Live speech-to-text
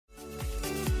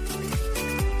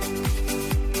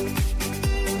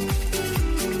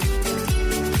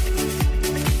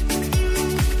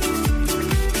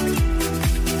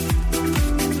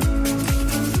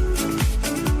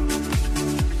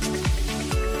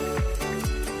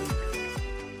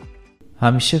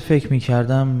همیشه فکر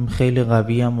میکردم خیلی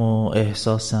قویم و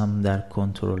احساسم در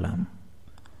کنترلم،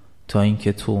 تا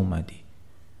اینکه تو اومدی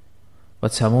و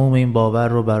تمام این باور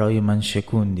رو برای من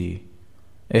شکوندی.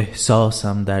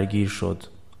 احساسم درگیر شد.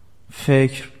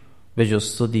 فکر به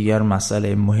جز تو دیگر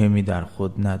مسئله مهمی در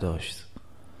خود نداشت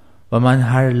و من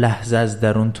هر لحظه از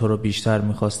درون تو رو بیشتر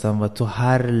میخواستم و تو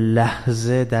هر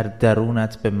لحظه در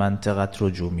درونت به منطقت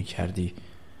رجوع میکردی.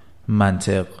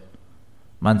 منطق.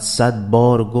 من 100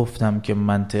 بار گفتم که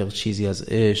منطق چیزی از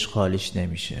عشق خالیش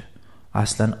نمیشه.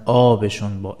 اصلا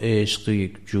آبشون با عشق تو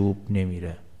یک جوب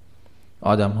نمیره.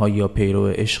 آدم ها یا پیرو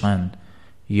عشقن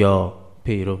یا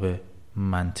پیرو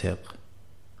منطق.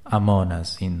 امان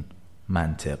از این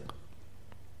منطق.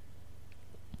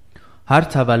 هر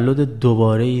تولد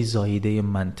دوباره ای زاییده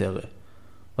منطقه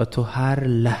و تو هر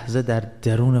لحظه در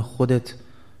درون خودت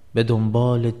به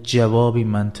دنبال جوابی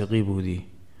منطقی بودی.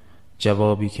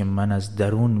 جوابی که من از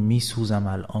درون میسوزم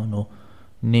الان و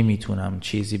نمیتونم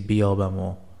چیزی بیابم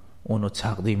و اونو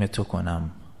تقدیم تو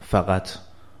کنم. فقط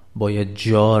باید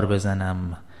جار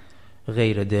بزنم.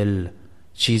 غیر دل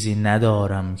چیزی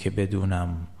ندارم که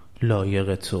بدونم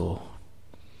لایق تو.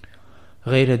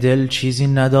 غیر دل چیزی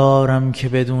ندارم که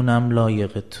بدونم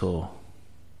لایق تو.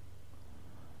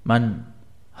 من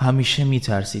همیشه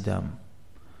میترسیدم،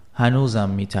 هنوزم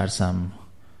میترسم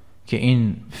که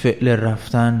این فعل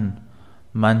رفتن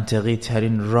منطقی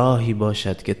ترین راهی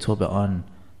باشد که تو به آن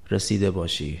رسیده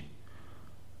باشی.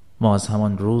 ما از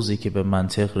همان روزی که به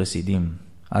منطق رسیدیم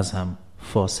از هم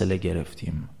فاصله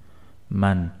گرفتیم.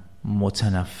 من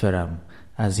متنفرم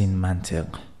از این منطق.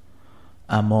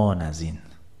 امان از این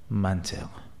منطق.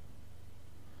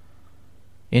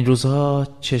 این روزها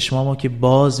چشمامو که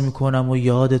باز میکنم و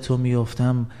یاد تو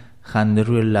میافتم خنده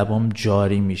روی لبام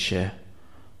جاری میشه.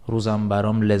 روزم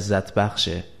برام لذت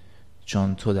بخشه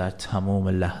چون تو در تمام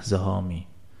لحظه هامی.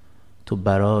 تو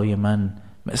برای من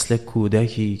مثل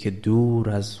کودکی که دور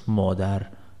از مادر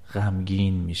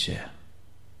غمگین میشه.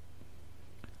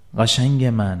 قشنگ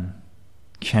من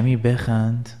کمی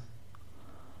بخند.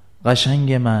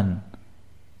 قشنگ من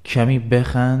کمی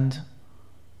بخند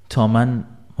تا من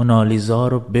مونالیزا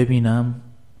رو ببینم.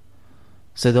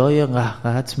 صدای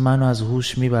قهقهت منو از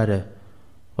هوش میبره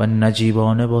و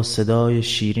نجیبانه با صدای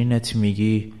شیرینت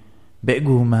میگی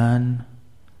بگو من،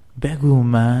 بگو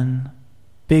من،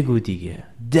 بگو دیگه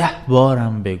 10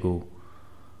 بارم بگو.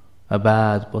 و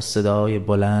بعد با صدای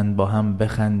بلند با هم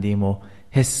بخندیم و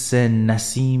حس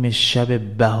نسیم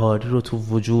شب بهاری رو تو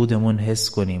وجودمون حس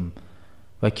کنیم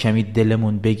و کمی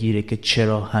دلمون بگیره که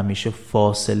چرا همیشه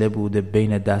فاصله بوده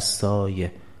بین دستای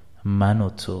من و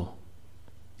تو.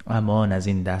 امان از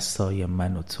این دستای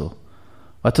من و تو.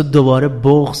 و تو دوباره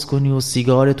بغض کنی و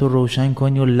سیگارتو روشن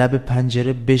کنی و لب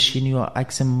پنجره بشینی و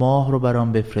عکس ماه رو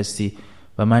برام بفرستی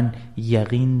و من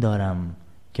یقین دارم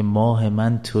که ماه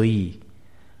من تویی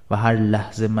و هر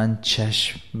لحظه من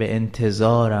چشم به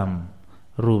انتظارم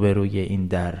روبروی این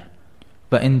در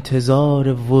و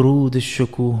انتظار ورود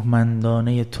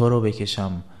شکوهمندانه تو رو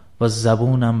بکشم و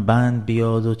زبونم بند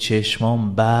بیاد و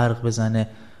چشمام برق بزنه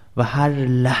و هر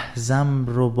لحظم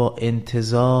رو با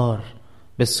انتظار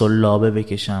به سلابه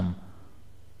بکشم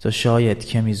تا شاید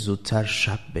کمی زودتر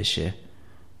شب بشه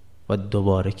و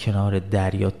دوباره کنار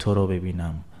دریا تو رو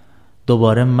ببینم.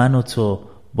 دوباره من و تو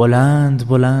بلند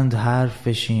بلند حرف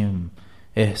بشیم،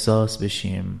 احساس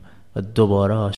بشیم و دوباره